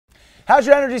How's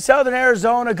your energy, Southern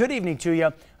Arizona? Good evening to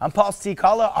you. I'm Paul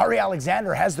Stikala. Ari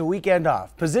Alexander has the weekend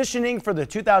off. Positioning for the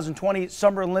 2020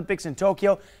 Summer Olympics in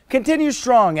Tokyo continues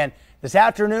strong. And this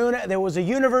afternoon, there was a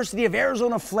University of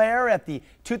Arizona flair at the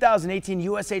 2018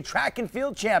 USA Track and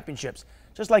Field Championships.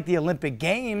 Just like the Olympic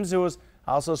Games, it was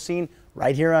also seen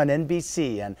right here on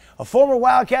NBC. And a former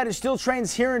Wildcat who still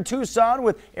trains here in Tucson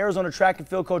with Arizona track and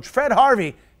field coach Fred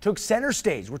Harvey took center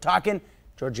stage. We're talking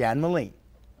Georgianne Moline.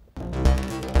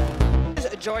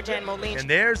 Georgianne Moline. And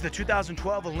there's the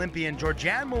 2012 Olympian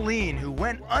Georgianne Moline, who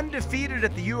went undefeated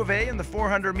at the UofA in the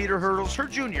 400-meter hurdles her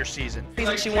junior season.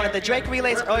 She won at the Drake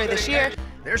Relays earlier this year.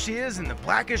 There she is in the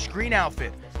blackish-green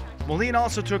outfit. Moline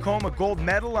also took home a gold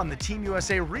medal on the Team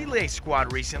USA relay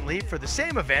squad recently for the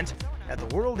same event at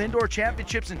the World Indoor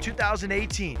Championships in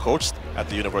 2018. Coached at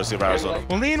the University of Arizona.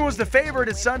 Moline was the favorite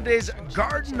at Sunday's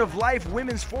Garden of Life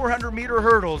women's 400-meter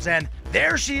hurdles, and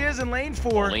there she is in lane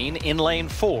 4. Moline in lane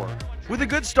 4. With a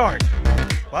good start.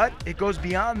 But it goes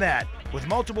beyond that. With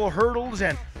multiple hurdles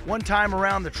and one time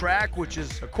around the track, which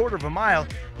is a quarter of a mile,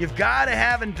 you've got to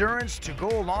have endurance to go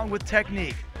along with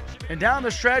technique. And down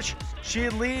the stretch,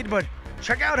 she'd lead, but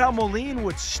check out how Moline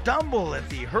would stumble at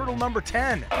the hurdle number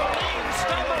 10.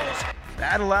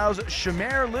 That allows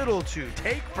Shamar Little to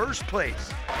take first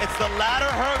place. It's the latter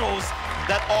hurdles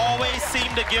that always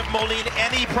seem to give Moline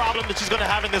any problem that she's going to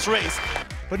have in this race.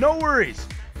 But no worries.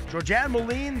 Georgianne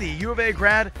Moline, the U of A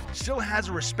grad, still has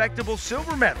a respectable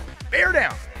silver medal. Bear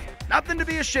down. Nothing to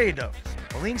be ashamed of.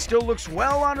 Moline still looks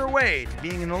well on her way to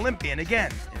being an Olympian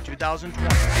again in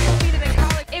 2020.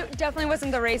 It definitely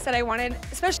wasn't the race that I wanted,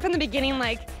 especially from the beginning,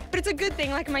 but it's a good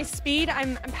thing. Like my speed,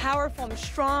 I'm powerful, I'm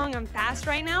strong, I'm fast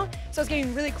right now. So I was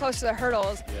getting really close to the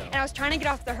hurdles, and I was trying to get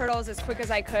off the hurdles as quick as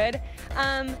I could.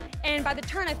 And by the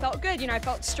turn, I felt good. I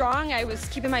felt strong. I was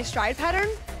keeping my stride pattern.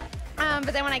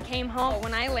 But then when I came home,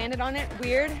 when I landed on it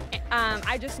weird,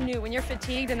 I just knew when you're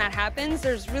fatigued and that happens,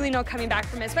 there's really no coming back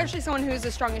from it, especially someone who's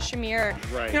as strong as Shamir,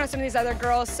 some of these other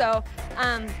girls. So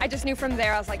I just knew from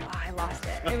there, I was like, oh, I lost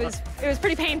it. It was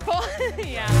pretty painful.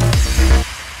 Yeah.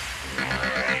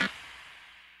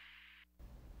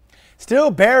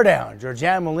 Still bear down.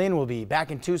 Georgianne Moline will be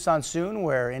back in Tucson soon,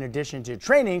 where in addition to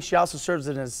training, she also serves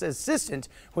as an assistant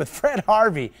with Fred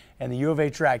Harvey and the U of A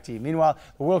track team. Meanwhile,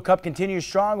 the World Cup continues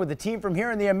strong with the team from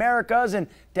here in the Americas in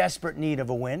desperate need of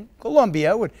a win.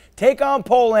 Colombia would take on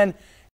Poland